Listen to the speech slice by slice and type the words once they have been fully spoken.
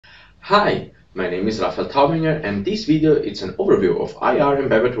Hi, my name is Rafael Taubinger, and this video is an overview of IAR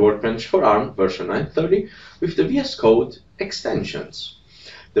Embedded Workbench for Arm version 9.30 with the VS Code extensions.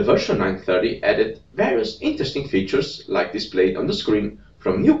 The version 9.30 added various interesting features like displayed on the screen,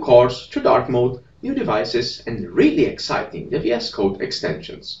 from new cores to dark mode, new devices, and really exciting, the VS Code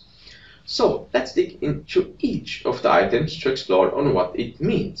extensions. So let's dig into each of the items to explore on what it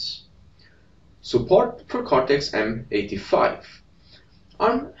means. Support for Cortex-M85.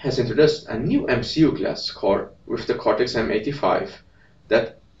 Arm has introduced a new MCU class core with the Cortex-M85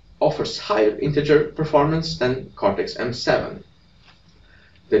 that offers higher integer performance than Cortex-M7.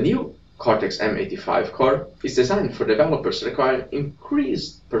 The new Cortex-M85 core is designed for developers requiring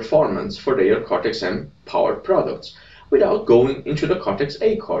increased performance for their Cortex-M powered products without going into the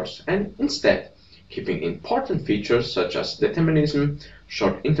Cortex-A cores, and instead keeping important features such as determinism,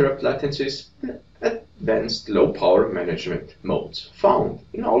 short interrupt latencies, and advanced low-power management modes found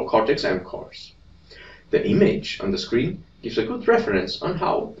in all Cortex-M cores. The image on the screen gives a good reference on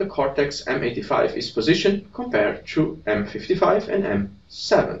how the Cortex-M85 is positioned compared to M55 and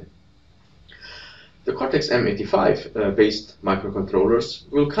M7. The Cortex-M85 based microcontrollers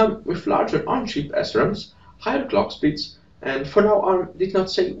will come with larger on-chip SRAMs, higher clock speeds, and for now Arm did not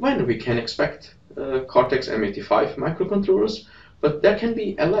say when we can expect Cortex-M85 microcontrollers, but there can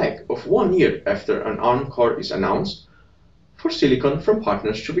be a lag of 1 year after an Arm core is announced for silicon from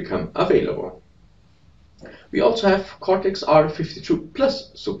partners to become available. We also have Cortex-R52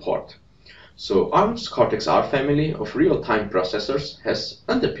 Plus support. So Arm's Cortex-R family of real-time processors has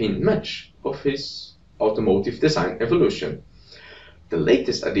underpinned much of his automotive design evolution. The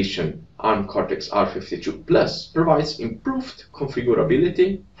latest addition, Arm Cortex-R52 Plus, provides improved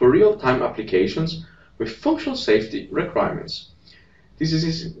configurability for real-time applications with functional safety requirements. This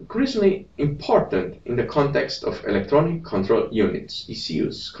is increasingly important in the context of electronic control units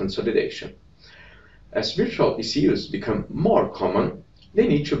 (ECUs) consolidation. As virtual ECUs become more common, they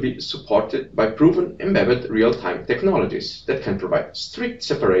need to be supported by proven embedded real-time technologies that can provide strict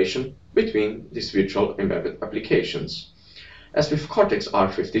separation between these virtual embedded applications. As with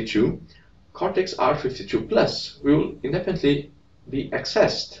Cortex-R52, Cortex-R52 Plus will independently be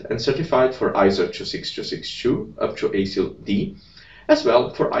accessed and certified for ISO 26262 up to ASIL D, as well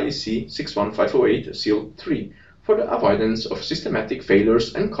for IEC 61508 SIL 3 for the avoidance of systematic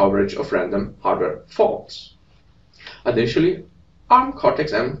failures and coverage of random hardware faults. Additionally, Arm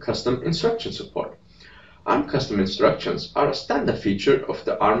Cortex-M custom instruction support. Arm custom instructions are a standard feature of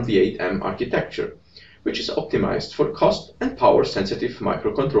the Arm V.8.M architecture, which is optimized for cost and power-sensitive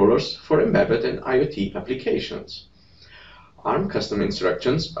microcontrollers for embedded and IoT applications. Arm custom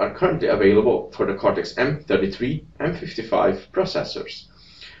instructions are currently available for the Cortex-M33, M55 processors,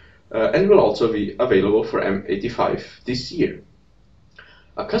 and will also be available for M85 this year.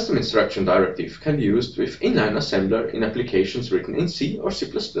 A custom instruction directive can be used with inline assembler in applications written in C or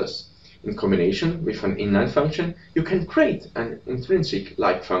C++. In combination with an inline function, you can create an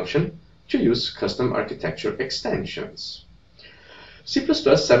intrinsic-like function to use custom architecture extensions.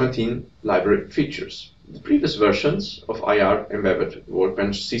 C++17 library features. The previous versions of IAR Embedded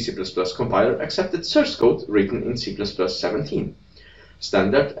Workbench C++ compiler accepted source code written in C++17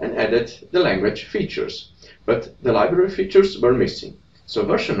 standard and added the language features, but the library features were missing. So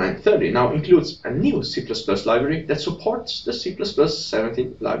version 9.30 now includes a new C++ library that supports the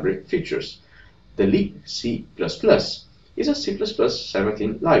C++17 library features. The Libc is a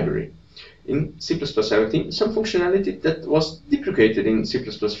C++17 library. In C++17, some functionality that was deprecated in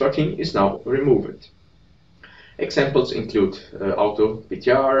C++13 is now removed. Examples include auto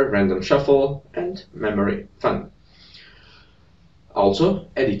PTR, random shuffle, and memory fun. Also,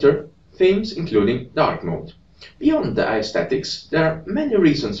 editor themes including dark mode. Beyond the aesthetics, there are many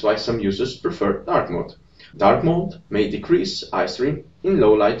reasons why some users prefer dark mode. Dark mode may decrease eye strain in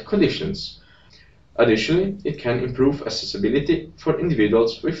low light conditions. Additionally, it can improve accessibility for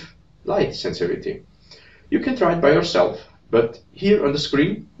individuals with light sensitivity. You can try it by yourself, but here on the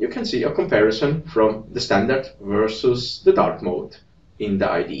screen you can see a comparison from the standard versus the dark mode in the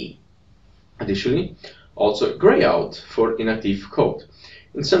IDE. Additionally, also gray out for inactive code.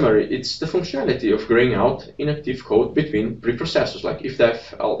 In summary, it's the functionality of graying out inactive code between preprocessors like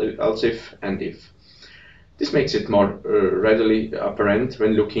if-def, else-if, and if. This makes it more readily apparent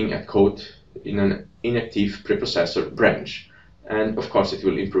when looking at code in an inactive preprocessor branch, and of course it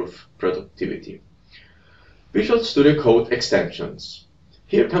will improve productivity. Visual Studio Code extensions.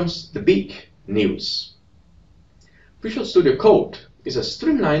 Here comes the big news. Visual Studio Code is a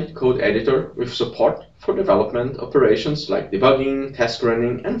streamlined code editor with support for development operations like debugging, task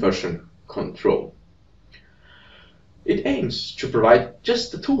running, and version control. It aims to provide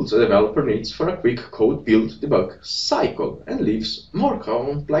just the tools a developer needs for a quick code build debug cycle and leaves more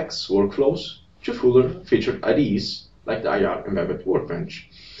complex workflows to fuller featured IDEs like the IAR Embedded Workbench.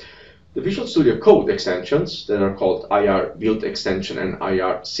 The Visual Studio Code extensions that are called IAR Build Extension and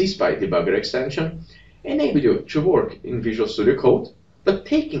IAR C-SPY Debugger Extension enable you to work in Visual Studio Code, but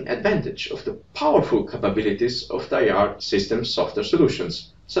taking advantage of the powerful capabilities of the IAR system software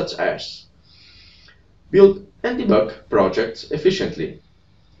solutions, such as build and debug projects efficiently,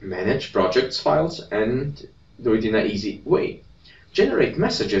 manage projects files and do it in an easy way, generate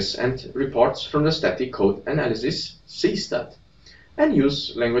messages and reports from the static code analysis CSTAT, and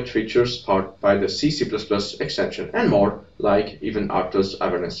use language features powered by the C++ extension and more, like even RTOS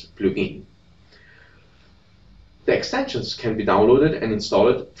awareness plugin. The extensions can be downloaded and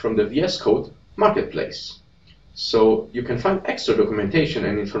installed from the VS Code marketplace. So you can find extra documentation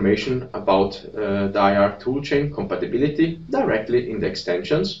and information about the IAR toolchain compatibility directly in the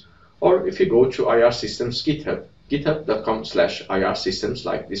extensions, or if you go to IAR Systems GitHub, github.com/IAR Systems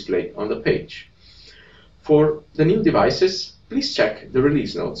like displayed on the page. For the new devices, please check the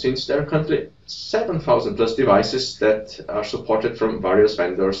release notes, since there are currently 7,000 plus devices that are supported from various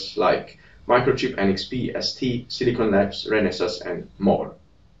vendors like Microchip, NXP, ST, Silicon Labs, Renesas, and more.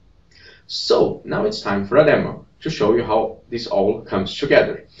 So now it's time for a demo to show you how this all comes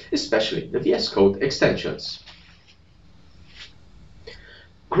together, especially the VS Code extensions.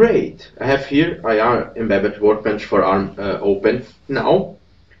 Great! I have here IAR Embedded Workbench for ARM open now.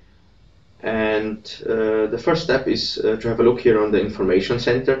 And the first step is to have a look here on the information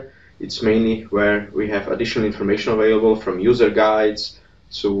center. It's mainly where we have additional information available, from user guides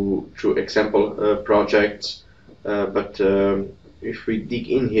to example projects. If we dig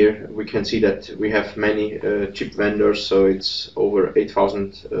in here, we can see that we have many chip vendors, so it's over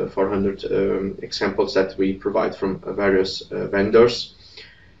 8,400 examples that we provide from various vendors.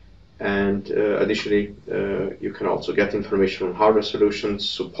 And additionally, you can also get information on hardware solutions,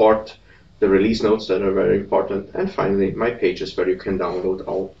 support, the release notes that are very important, and finally my pages where you can download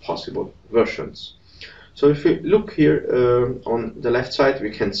all possible versions. So if we look here on the left side, we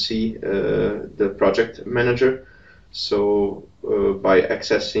can see the project manager. So by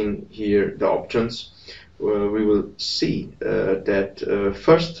accessing here the options, we will see that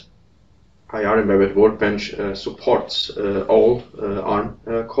first IAR Embedded Workbench supports all ARM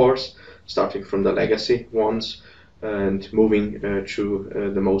cores, starting from the legacy ones and moving to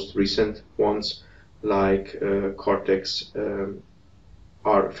the most recent ones like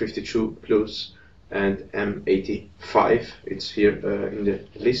Cortex-R52 Plus and M85. It's here in the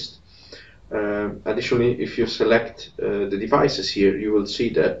list. Additionally, if you select the devices here, you will see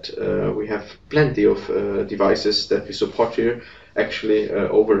that we have plenty of devices that we support here. Actually,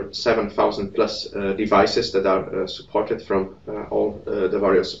 over 7,000 plus devices that are supported from all the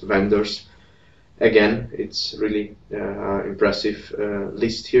various vendors. Again, it's really impressive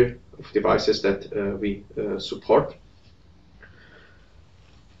list here of devices that we support.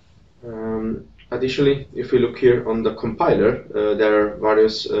 Additionally, if we look here on the compiler, there are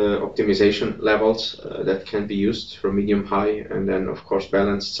various optimization levels that can be used from medium, high, and then of course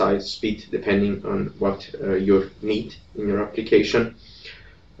balanced size, speed, depending on what you need in your application.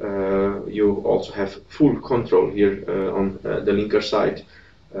 You also have full control here on the linker side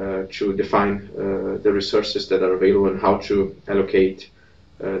to define the resources that are available and how to allocate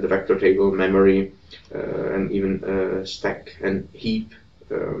the vector table, memory, and even stack and heap.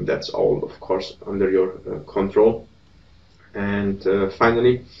 That's all, of course, under your control. And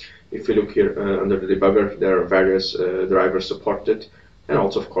finally, if we look here under the debugger, there are various drivers supported, and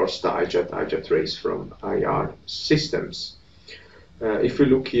also, of course, the iJet race from IAR Systems. If we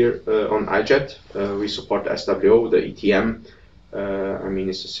look here on iJet, we support SWO, the ETM. I mean,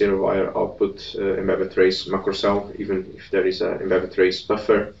 it's a serial wire output embedded trace macro cell. Even if there is an embedded trace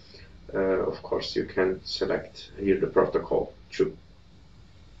buffer, of course, you can select here the protocol too.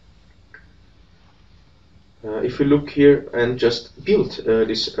 If we look here and just build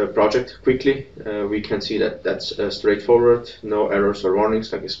this project quickly, we can see that that's straightforward, no errors or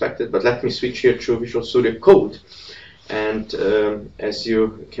warnings like expected. But let me switch here to Visual Studio Code. And as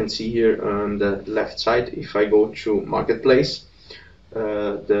you can see here on the left side, if I go to Marketplace,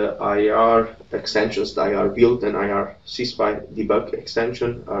 the IAR extensions, the IAR Build and IAR C-SPY Debugger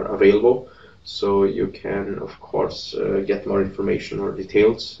Extension are available. So you can, of course, get more information or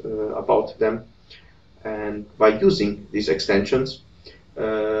details about them. And by using these extensions,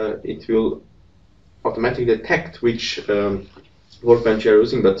 it will automatically detect which workbench you're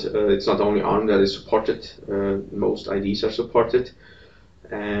using, but it's not only ARM that is supported, most IDEs are supported.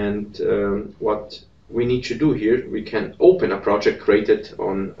 And what we need to do here, we can open a project created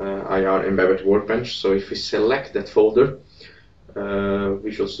on IAR Embedded Workbench. So if we select that folder,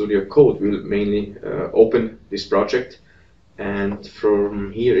 Visual Studio Code will mainly open this project, and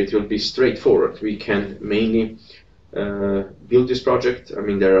from here it will be straightforward. We can mainly build this project. I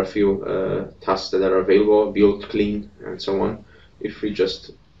mean, there are a few tasks that are available: build, clean, and so on. If we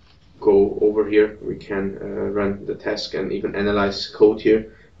just go over here, we can run the task and even analyze code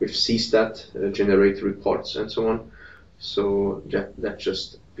here with CStat, generate reports, and so on. So that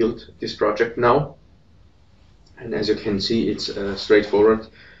just built this project now. And as you can see, it's straightforward,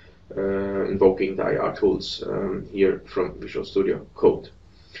 invoking the IAR tools here from Visual Studio Code.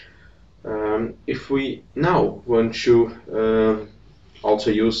 If we now want to also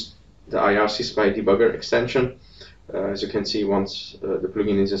use the IAR C-SPY Debugger Extension, as you can see, once the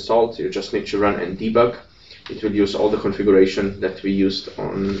plugin is installed, you just need to run and debug. It will use all the configuration that we used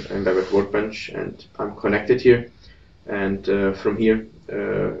on Embedded Workbench, and I'm connected here. And from here,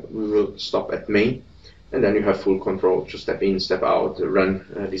 we will stop at main, and then you have full control to step in, step out, run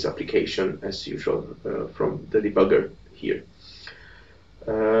this application as usual from the debugger here.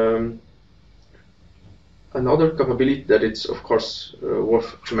 Another capability that it's of course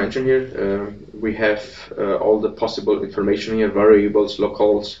worth to mention here, we have all the possible information here: variables,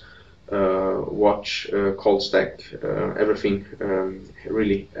 locals, watch, call stack, everything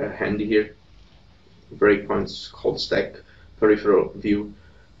really handy here. Breakpoints, call stack, peripheral view.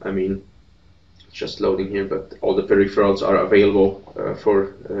 I mean, just loading here, but all the peripherals are available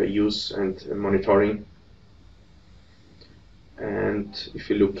for use and monitoring. And if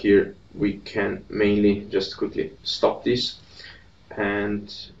you look here, we can mainly just quickly stop this,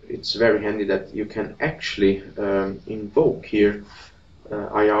 and it's very handy that you can actually invoke here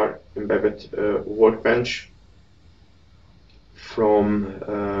IAR Embedded Workbench from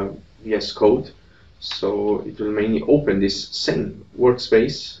VS Code. So it will mainly open this same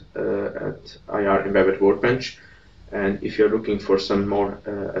workspace at IAR Embedded Workbench, and if you're looking for some more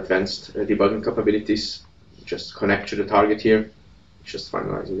advanced debugging capabilities, just connect to the target here, just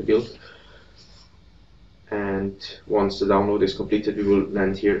finalizing the build. And once the download is completed, we will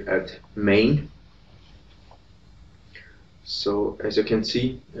land here at main. So as you can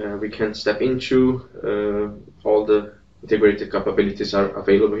see, we can step into all the integrated capabilities are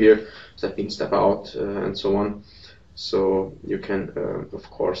available here, step in, step out, and so on. So you can, of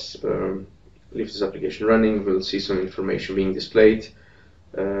course, leave this application running. We'll see some information being displayed.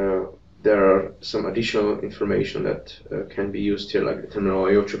 There are some additional information that can be used here, like the terminal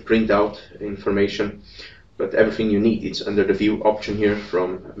IO to print out information, but everything you need, it's under the view option here,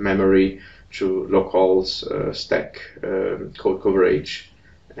 from memory to locals, stack, code coverage,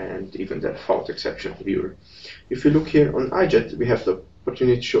 and even the fault exception viewer. If you look here on iJet, we have the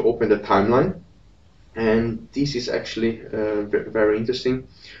opportunity to open the timeline, and this is actually very interesting.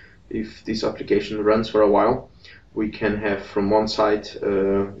 If this application runs for a while, we can have from one side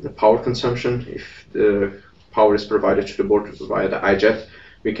the power consumption. If the power is provided to the board via the iJet,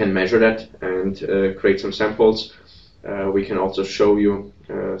 we can measure that and create some samples. We can also show you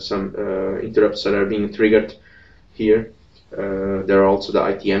some interrupts that are being triggered here. There are also the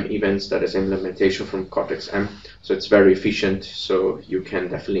ITM events, that is implementation from Cortex-M, so it's very efficient. So you can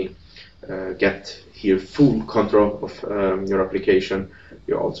definitely get here full control of your application.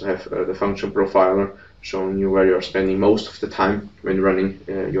 You also have the function profiler showing you where you're spending most of the time when running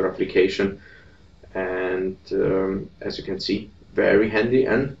your application. And as you can see, very handy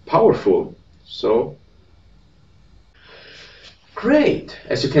and powerful. So great!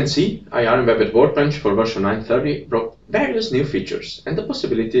 As you can see, IAR Embedded Workbench for version 9.30 brought various new features and the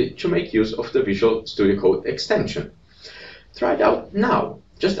possibility to make use of the Visual Studio Code extension. Try it out now.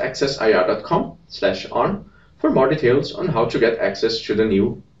 Just access iar.com/arm for more details on how to get access to the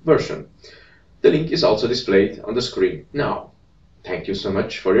new version. The link is also displayed on the screen now. Thank you so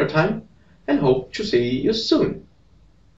much for your time, and hope to see you soon.